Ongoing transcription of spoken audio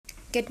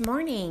Good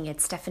morning.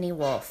 It's Stephanie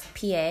Wolf,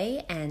 PA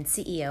and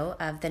CEO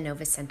of the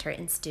Nova Center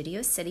in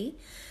Studio City.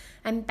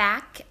 I'm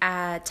back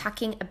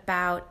talking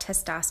about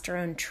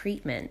testosterone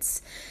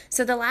treatments.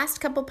 So the last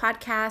couple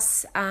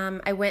podcasts,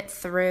 I went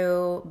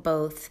through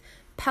both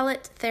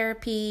pellet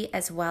therapy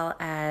as well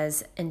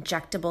as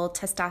injectable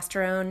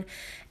testosterone.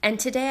 And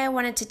today I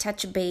wanted to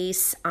touch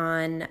base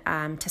on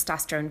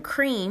testosterone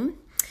cream.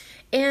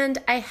 And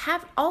I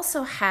have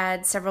also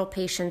had several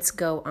patients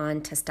go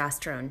on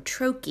testosterone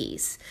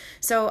troches.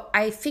 So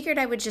I figured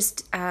I would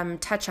just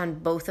touch on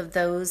both of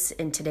those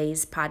in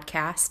today's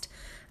podcast.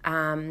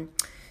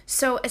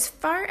 So as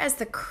far as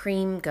the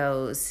cream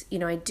goes,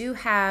 I do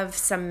have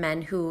some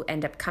men who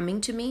end up coming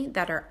to me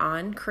that are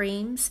on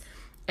creams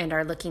and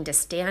are looking to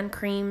stay on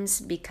creams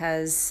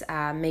because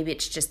maybe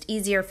it's just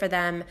easier for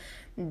them.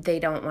 They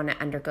don't want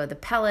to undergo the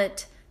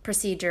pellet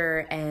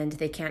procedure and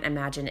they can't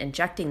imagine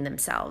injecting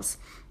themselves.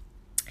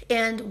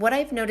 And what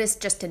I've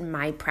noticed just in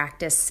my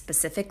practice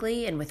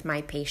specifically and with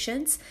my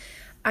patients,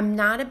 I'm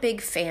not a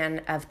big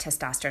fan of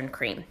testosterone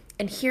cream.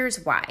 And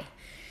here's why.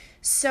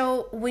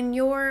 So when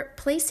you're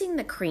placing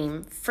the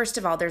cream, first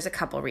of all, there's a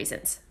couple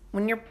reasons.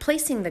 When you're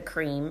placing the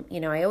cream,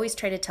 I always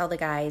try to tell the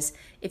guys,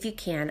 if you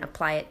can,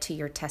 apply it to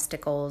your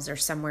testicles or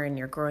somewhere in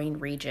your groin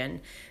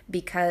region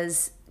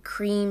because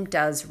cream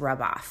does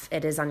rub off.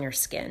 It is on your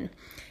skin.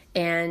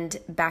 And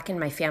back in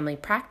my family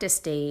practice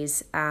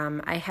days,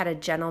 I had a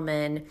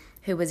gentleman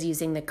who was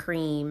using the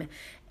cream,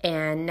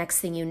 and next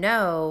thing you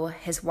know,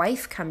 his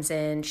wife comes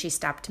in, she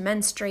stopped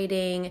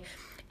menstruating,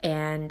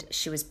 and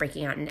she was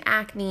breaking out in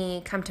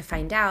acne. Come to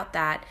find out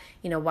that,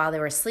 while they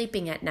were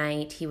sleeping at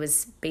night, he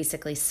was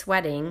basically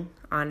sweating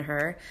on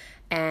her,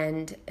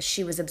 and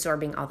she was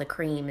absorbing all the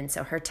cream, and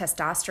so her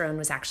testosterone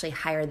was actually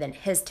higher than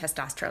his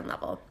testosterone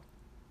level.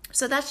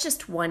 So that's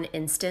just one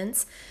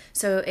instance.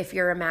 So if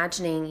you're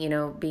imagining,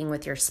 being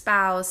with your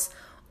spouse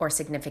or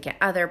significant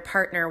other,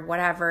 partner,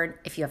 whatever,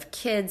 if you have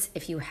kids,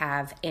 if you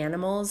have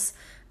animals,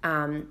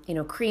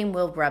 cream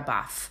will rub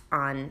off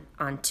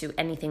onto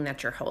anything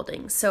that you're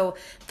holding. So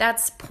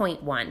that's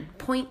point one.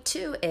 Point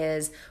two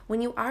is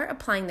when you are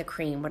applying the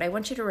cream, what I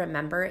want you to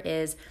remember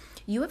is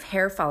you have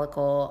hair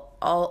follicle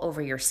all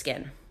over your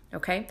skin.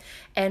 Okay.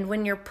 And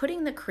when you're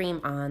putting the cream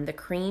on, the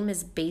cream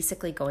is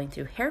basically going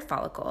through hair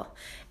follicle.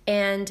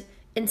 And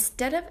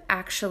instead of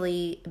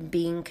actually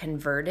being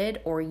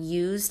converted or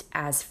used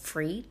as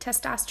free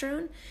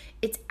testosterone,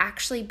 it's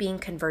actually being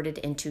converted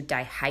into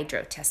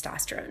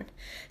dihydrotestosterone.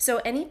 So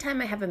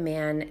anytime I have a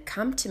man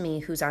come to me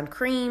who's on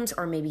creams,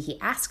 or maybe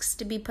he asks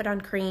to be put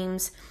on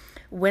creams,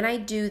 when I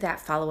do that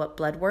follow-up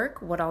blood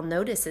work, what I'll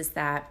notice is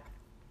that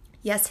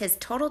yes, his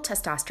total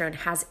testosterone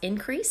has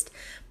increased,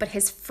 but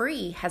his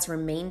free has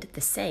remained the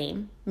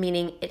same,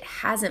 meaning it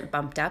hasn't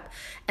bumped up,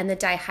 and the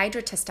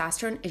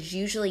dihydrotestosterone is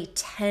usually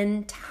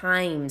 10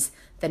 times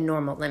the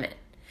normal limit.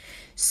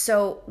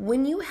 So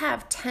when you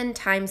have 10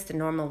 times the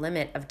normal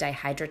limit of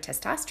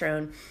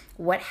dihydrotestosterone,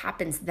 what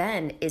happens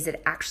then is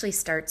it actually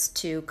starts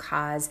to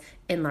cause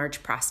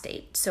enlarged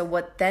prostate. So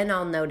what then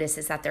I'll notice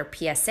is that their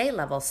PSA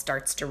level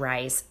starts to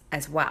rise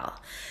as well.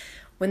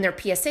 When their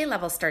PSA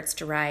level starts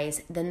to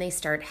rise, then they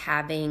start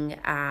having,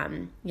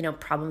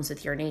 problems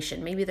with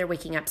urination. Maybe they're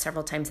waking up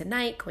several times a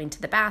night, going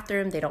to the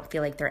bathroom. They don't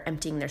feel like they're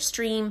emptying their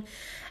stream.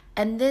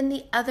 And then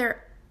the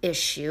other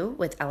issue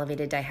with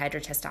elevated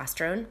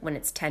dihydrotestosterone, when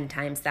it's 10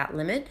 times that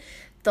limit,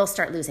 they'll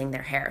start losing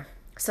their hair.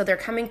 So they're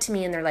coming to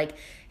me and they're like,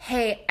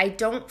 hey, I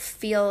don't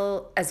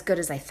feel as good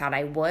as I thought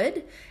I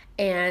would.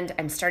 And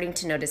I'm starting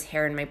to notice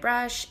hair in my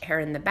brush, hair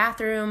in the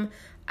bathroom.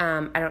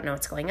 I don't know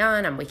what's going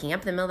on. I'm waking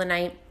up in the middle of the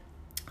night.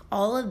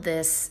 All of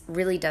this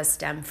really does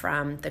stem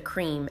from the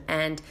cream.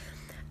 And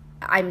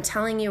I'm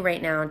telling you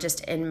right now,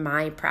 just in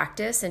my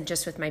practice and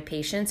just with my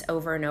patients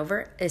over and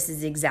over, this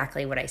is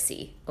exactly what I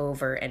see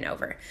over and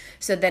over.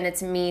 So then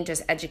it's me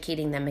just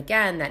educating them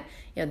again that,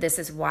 this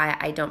is why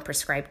I don't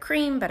prescribe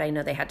cream, but I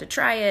know they had to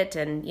try it.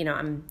 And,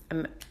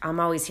 I'm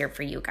always here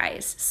for you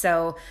guys.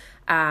 So,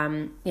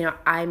 I'm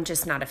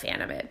just not a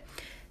fan of it.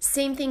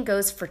 Same thing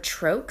goes for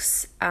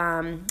troches.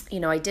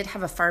 I did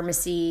have a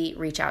pharmacy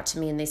reach out to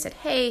me and they said,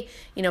 hey,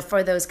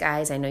 for those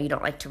guys, I know you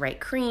don't like to write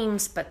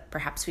creams, but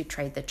perhaps we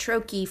tried the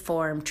troche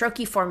form.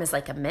 Troche form is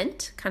like a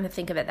mint. Kind of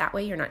think of it that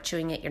way. You're not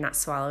chewing it. You're not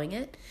swallowing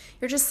it.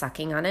 You're just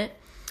sucking on it.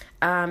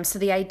 So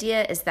the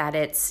idea is that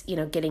it's,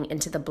 getting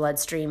into the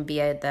bloodstream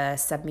via the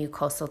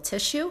submucosal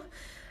tissue.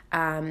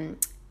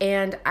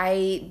 And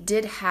I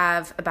did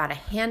have about a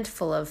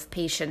handful of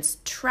patients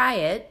try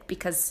it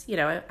because,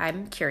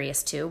 I'm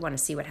curious too, want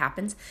to see what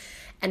happens.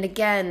 And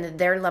again,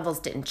 their levels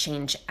didn't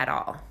change at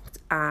all.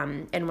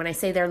 And when I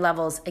say their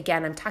levels,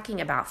 again, I'm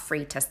talking about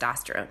free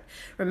testosterone.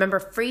 Remember,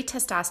 free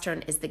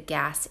testosterone is the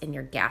gas in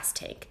your gas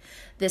tank.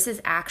 This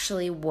is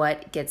actually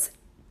what gets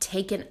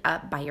taken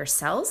up by your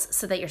cells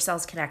so that your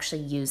cells can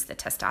actually use the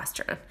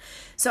testosterone.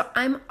 So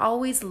I'm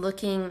always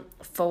looking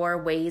for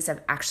ways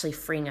of actually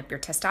freeing up your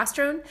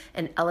testosterone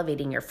and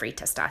elevating your free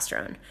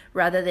testosterone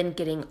rather than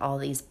getting all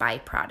these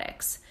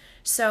byproducts.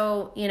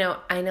 So,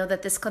 I know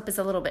that this clip is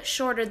a little bit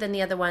shorter than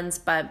the other ones,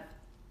 but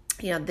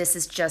this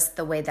is just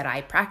the way that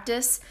I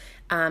practice.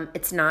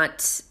 It's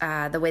not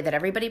the way that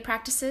everybody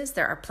practices.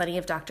 There are plenty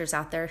of doctors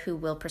out there who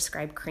will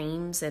prescribe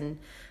creams and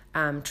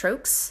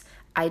troches.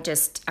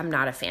 I'm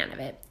not a fan of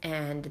it,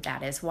 and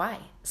that is why.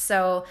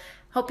 So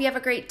hope you have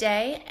a great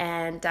day,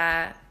 and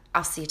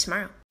I'll see you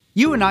tomorrow.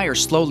 You and I are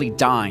slowly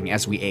dying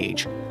as we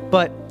age,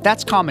 but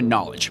that's common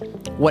knowledge.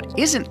 What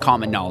isn't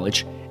common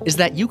knowledge is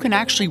that you can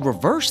actually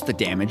reverse the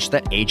damage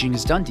that aging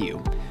has done to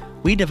you.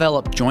 We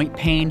develop joint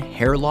pain,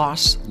 hair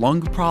loss,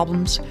 lung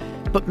problems,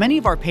 but many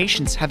of our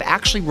patients have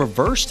actually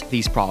reversed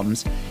these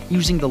problems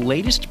using the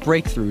latest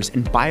breakthroughs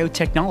in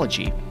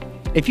biotechnology.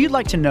 If you'd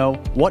like to know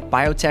what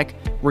biotech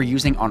we're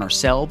using on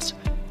ourselves,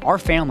 our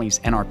families,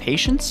 and our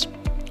patients,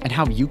 and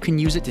how you can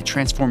use it to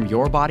transform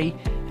your body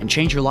and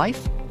change your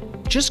life,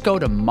 just go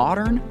to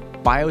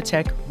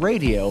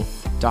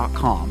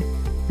modernbiotechradio.com.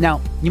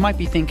 Now, you might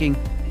be thinking,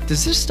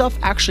 does this stuff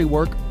actually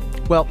work?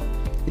 Well,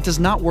 it does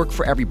not work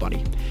for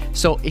everybody.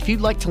 So if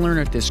you'd like to learn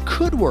if this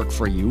could work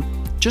for you,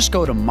 just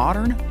go to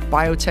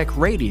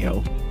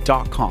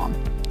modernbiotechradio.com.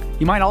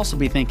 You might also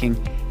be thinking,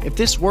 if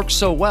this works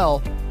so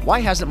well, why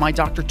hasn't my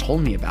doctor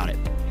told me about it?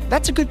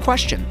 That's a good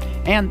question,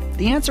 and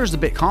the answer is a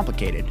bit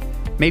complicated.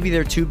 Maybe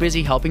they're too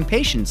busy helping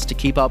patients to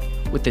keep up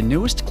with the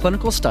newest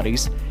clinical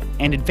studies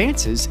and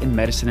advances in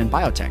medicine and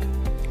biotech.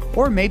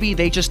 Or maybe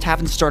they just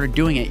haven't started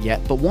doing it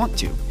yet but want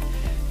to.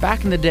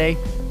 Back in the day,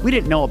 we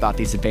didn't know about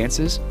these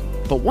advances,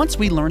 but once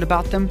we learned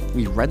about them,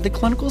 we read the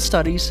clinical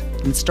studies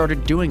and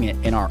started doing it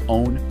in our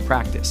own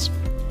practice.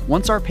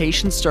 Once our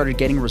patients started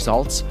getting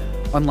results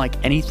unlike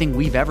anything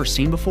we've ever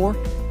seen before,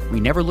 we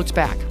never looked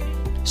back.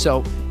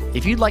 So,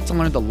 if you'd like to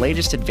learn the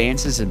latest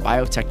advances in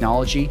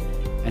biotechnology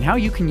and how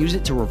you can use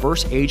it to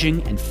reverse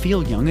aging and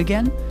feel young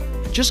again,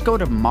 just go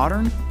to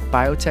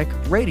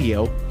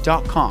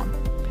modernbiotechradio.com.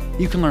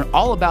 You can learn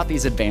all about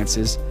these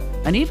advances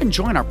and even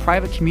join our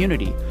private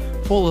community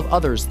full of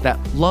others that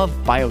love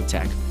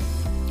biotech.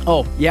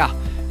 Oh, yeah,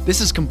 this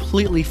is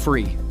completely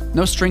free,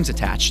 no strings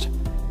attached.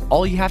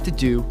 All you have to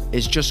do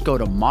is just go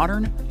to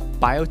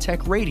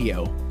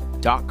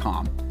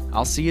modernbiotechradio.com.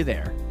 I'll see you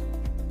there.